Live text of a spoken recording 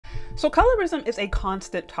So colorism is a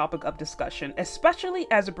constant topic of discussion, especially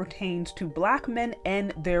as it pertains to Black men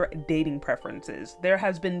and their dating preferences. There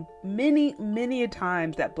has been many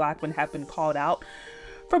times that Black men have been called out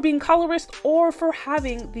for being colorist or for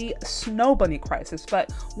having the snow bunny crisis.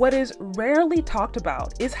 But what is rarely talked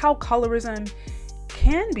about is how colorism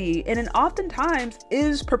can be, and oftentimes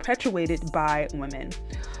is, perpetuated by women.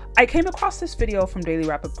 I came across this video from Daily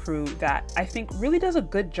Wrap-Up Crew that I think really does a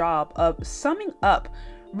good job of summing up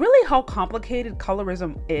really how complicated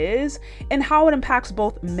colorism is and how it impacts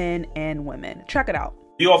both men and women. Check it out.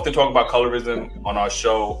 We often talk about colorism on our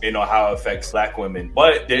show, how it affects Black women.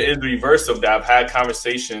 But there is the reverse of that. I've had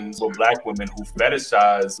conversations with Black women who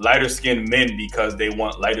fetishize lighter skinned men because they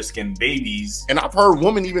want lighter skinned babies. And I've heard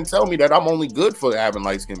women even tell me that I'm only good for having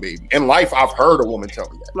light skinned babies. In life, I've heard a woman tell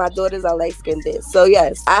me that. My daughters are light skinned. So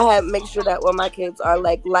yes, I have make sure that when my kids are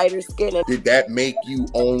like lighter skinned. Did that make you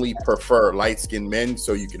only prefer light skinned men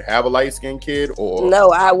so you could have a light skinned kid, or?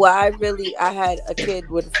 No, I had a kid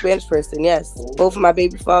with a Spanish person. Yes, both of my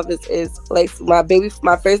baby fathers is like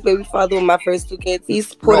my first baby father with my first two kids.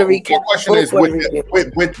 He's Puerto Rican. My question is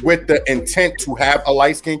with the intent to have a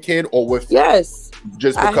light skinned kid, or with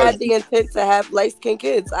just because I had the intent to have light skinned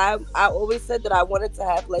kids. I always said that I wanted to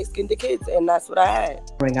have light skinned kids, and that's what I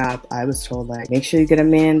had. Growing up, I was told like, make sure you get a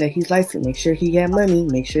man that he's light skinned, make sure he got money,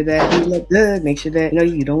 make sure that he look good, make sure that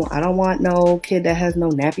I don't want no kid that has no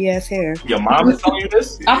nappy ass hair. Your mom is telling you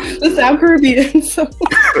this? Listen, I'm Caribbean, so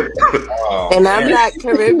and I'm not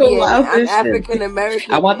Caribbean. I'm African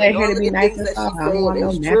American. I want that hair to be nice and soft. I don't want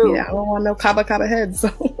no nappy. I don't want no kaba head.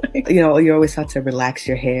 So you always have to relax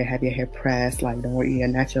your hair, have your hair pressed, like don't worry your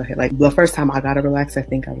natural hair. Like the first time I got it relaxed, I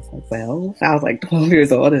think I was like 12. I was like 12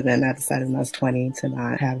 years old, and then I decided when I was 20 to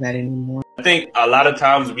not have that anymore. I think a lot of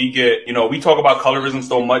times we get, we talk about colorism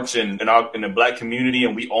so much in the Black community,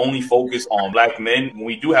 and we only focus on Black men. When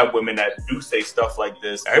we do have women that do say stuff like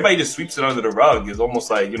this, everybody just sweeps it under the rug. It's almost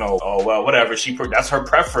like, oh, well, whatever. That's her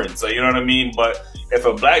preference. So, you know what I mean? But if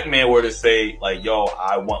a Black man were to say like, yo,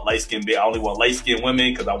 I want light-skinned I only want light-skinned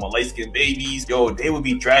women because I want light-skinned babies, they would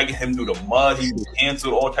be dragging him through the mud. He'd be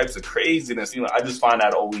canceled, all types of craziness. I just find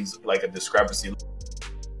that always like a discrepancy.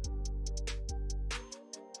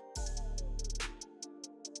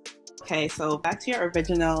 Okay, so back to your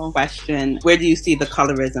original question, where do you see the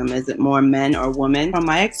colorism? Is it more men or women? From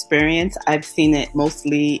my experience, I've seen it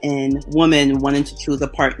mostly in women wanting to choose a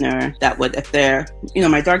partner that would, if they're,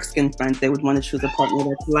 my dark-skinned friends, they would want to choose a partner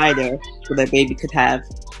that's lighter so their baby could have,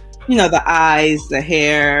 the eyes, the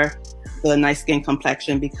hair, the nice skin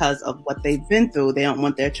complexion because of what they've been through. They don't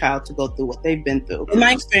want their child to go through what they've been through. In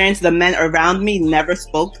my experience, the men around me never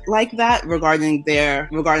spoke like that regarding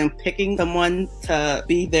picking someone to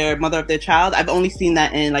be their mother of their child. I've only seen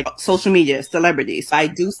that in like social media, celebrities. I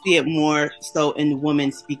do see it more so in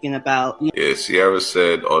women speaking about. Yeah, Sierra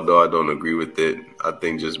said, although I don't agree with it, I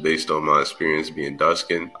think just based on my experience being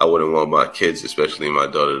dark-skinned, I wouldn't want my kids, especially my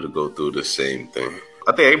daughter, to go through the same thing.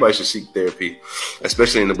 I think everybody should seek therapy,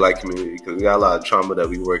 especially in the Black community, because we got a lot of trauma that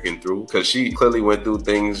we're working through. Because she clearly went through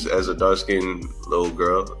things as a dark-skinned little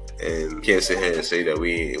girl, and can't sit here and say that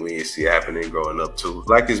we ain't see it happening growing up too.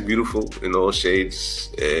 Black is beautiful in all shades,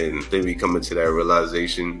 and they be coming to that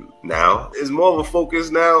realization now. It's more of a focus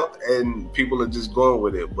now, and people are just going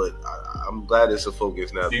with it, but I'm glad it's a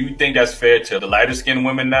focus now. Do you think that's fair to the lighter skinned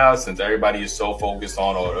women now, since everybody is so focused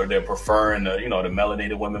on, or they're preferring the, the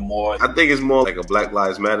melanated women more? I think it's more like a Black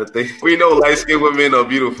Lives Matter thing. We know light skinned women are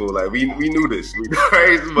beautiful. Like we knew this,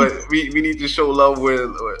 right? But we need to show love where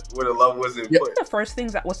the love wasn't put. One of the first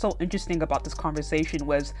things that was so interesting about this conversation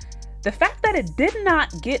was the fact that it did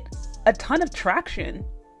not get a ton of traction.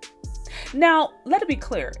 Now, let it be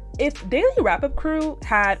clear, if Daily Wrap-Up Crew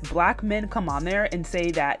had Black men come on there and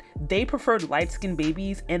say that they preferred light-skinned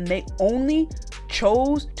babies and they only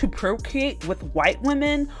chose to procreate with white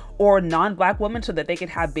women or non-Black women so that they could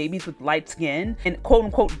have babies with light skin and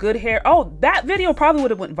quote-unquote good hair, oh, that video probably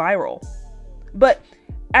would have went viral. But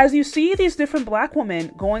as you see these different Black women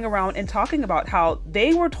going around and talking about how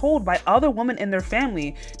they were told by other women in their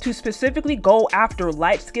family to specifically go after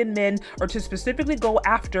light-skinned men or to specifically go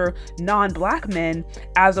after non-Black men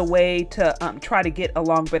as a way to try to get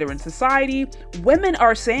along better in society, women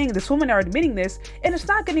are saying this, women are admitting this, and it's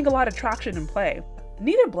not getting a lot of traction in play.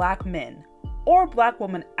 Neither Black men or Black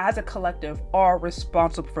women as a collective are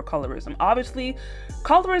responsible for colorism. Obviously,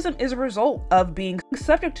 colorism is a result of being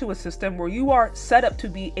subject to a system where you are set up to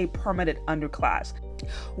be a permanent underclass,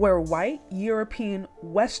 where white, European,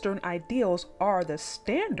 Western ideals are the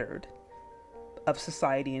standard of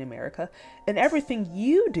society in America, and everything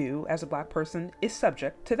you do as a Black person is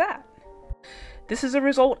subject to that. This is a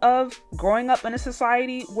result of growing up in a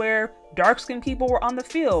society where dark-skinned people were on the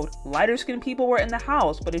field, lighter-skinned people were in the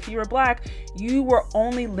house, but if you were black, you were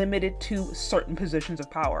only limited to certain positions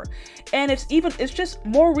of power. And it's just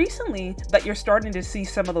more recently that you're starting to see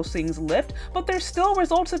some of those things lift, but there's still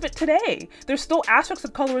results of it today. There's still aspects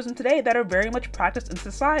of colorism today that are very much practiced in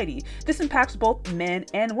society. This impacts both men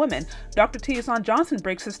and women. Dr. Tiason Johnson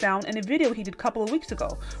breaks this down in a video he did a couple of weeks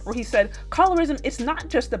ago, where he said, colorism is not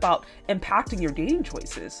just about impacting your dating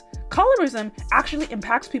choices. Colorism actually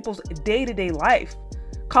impacts people's day-to-day life.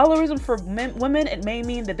 Colorism for women, it may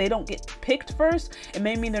mean that they don't get picked first. It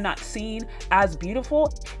may mean they're not seen as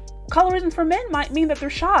beautiful. Colorism for men might mean that they're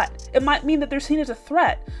shot. It might mean that they're seen as a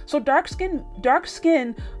threat. So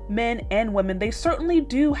dark-skinned men and women, they certainly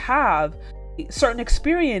do have a certain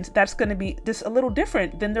experience that's going to be just a little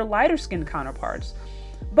different than their lighter-skinned counterparts.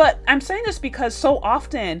 But I'm saying this because so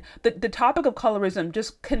often the topic of colorism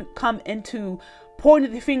just can come into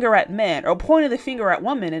pointing the finger at men or pointing the finger at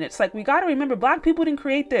women. And it's like, we got to remember, black people didn't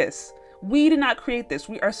create this. We did not create this.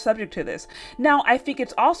 We are subject to this. Now, I think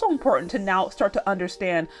it's also important to now start to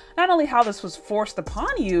understand not only how this was forced upon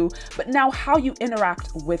you, but now how you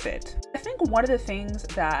interact with it. I think one of the things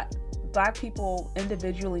that Black people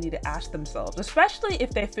individually need to ask themselves, especially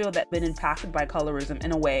if they feel that they've been impacted by colorism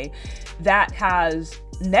in a way that has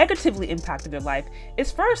negatively impacted their life,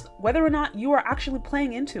 is first whether or not you are actually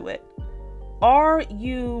playing into it. Are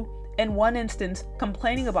you, in one instance,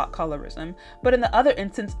 complaining about colorism, but in the other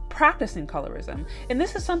instance, practicing colorism? And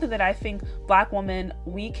this is something that I think Black women,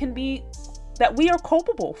 we are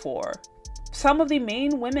culpable for. Some of the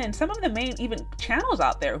main women, some of the main even channels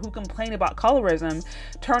out there who complain about colorism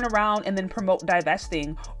turn around and then promote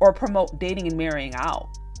divesting or promote dating and marrying out.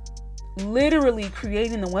 Literally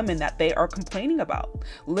creating the women that they are complaining about.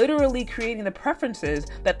 Literally creating the preferences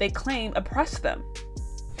that they claim oppress them.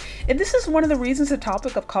 And this is one of the reasons the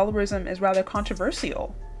topic of colorism is rather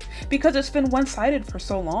controversial, because it's been one-sided for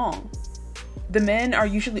so long. The men are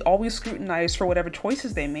usually always scrutinized for whatever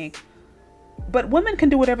choices they make, but women can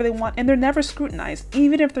do whatever they want and they're never scrutinized,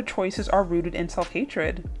 even if their choices are rooted in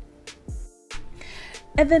self-hatred.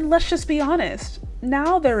 And then let's just be honest.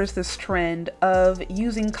 Now there is this trend of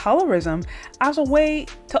using colorism as a way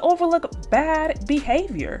to overlook bad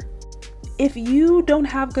behavior. If you don't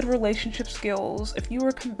have good relationship skills, if you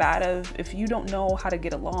are combative, if you don't know how to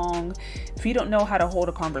get along, if you don't know how to hold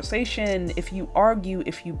a conversation, if you argue,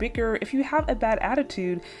 if you bicker, if you have a bad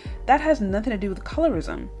attitude, that has nothing to do with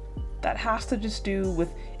colorism. That has to just do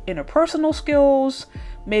with interpersonal skills,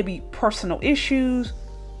 maybe personal issues.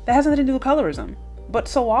 That has nothing to do with colorism. But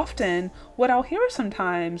so often, what I'll hear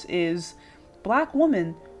sometimes is Black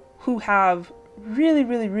women who have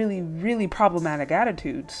really problematic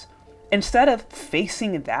attitudes. Instead of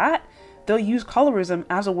facing that, they'll use colorism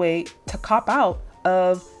as a way to cop out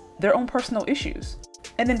of their own personal issues.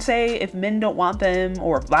 And then say if men don't want them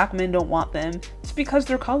or if Black men don't want them, it's because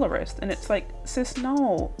they're colorist. And it's like, sis,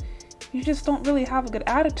 no. You just don't really have a good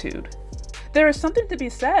attitude. There is something to be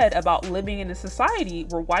said about living in a society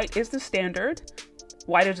where white is the standard.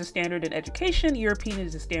 White is the standard in education. European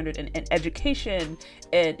is the standard in education,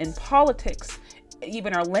 in politics,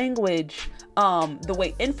 even our language, the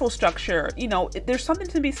way infrastructure, there's something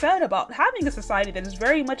to be said about having a society that is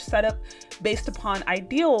very much set up based upon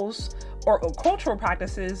ideals or cultural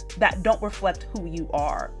practices that don't reflect who you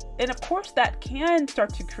are. And of course, that can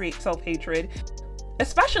start to create self-hatred,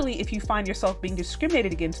 especially if you find yourself being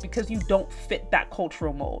discriminated against because you don't fit that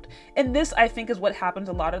cultural mold. And this, I think, is what happens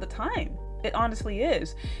a lot of the time. It honestly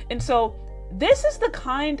is. And so this is the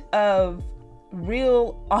kind of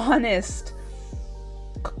real, honest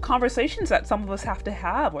conversations that some of us have to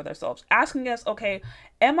have with ourselves, asking us, okay,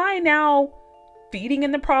 am I now feeding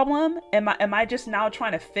in the problem? Am I just now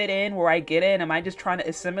trying to fit in where I get in? Am I just trying to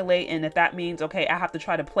assimilate? And if that means, okay, I have to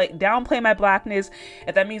try to downplay my Blackness,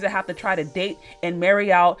 if that means I have to try to date and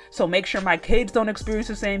marry out, so make sure my kids don't experience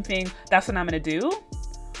the same thing, that's what I'm gonna do?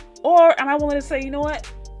 Or am I willing to say, you know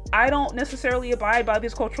what? I don't necessarily abide by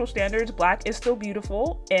these cultural standards. Black is still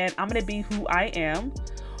beautiful and I'm gonna be who I am.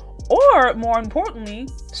 Or more importantly,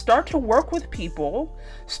 start to work with people,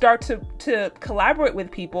 start to collaborate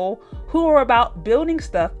with people who are about building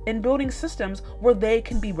stuff and building systems where they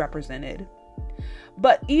can be represented.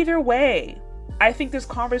 But either way, I think this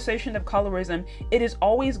conversation of colorism, it is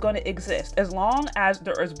always going to exist. As long as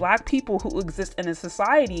there is Black people who exist in a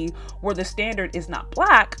society where the standard is not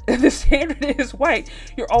Black, the standard is white,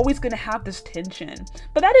 you're always going to have this tension.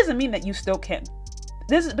 But that doesn't mean that you still can't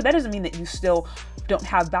But that doesn't mean that you still don't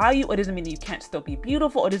have value. It doesn't mean that you can't still be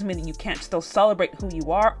beautiful. It doesn't mean that you can't still celebrate who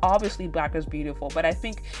you are. Obviously, Black is beautiful, but I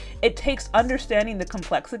think it takes understanding the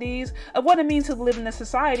complexities of what it means to live in this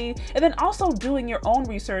society, and then also doing your own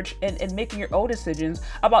research and making your own decisions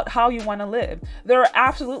about how you want to live. There are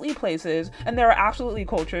absolutely places and there are absolutely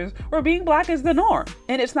cultures where being Black is the norm,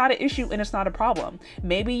 and it's not an issue and it's not a problem.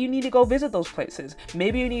 Maybe you need to go visit those places.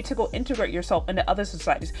 Maybe you need to go integrate yourself into other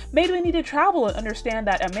societies. Maybe you need to travel and understand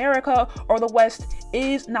that America or the West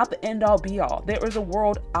is not the end all be all. There is a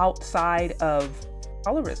world outside of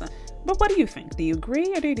colorism. But what do you think? Do you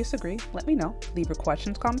agree or do you disagree? Let me know. Leave your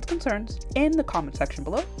questions, comments, concerns in the comment section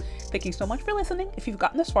below. Thank you so much for listening if you've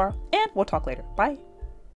gotten this far, and we'll talk later. Bye.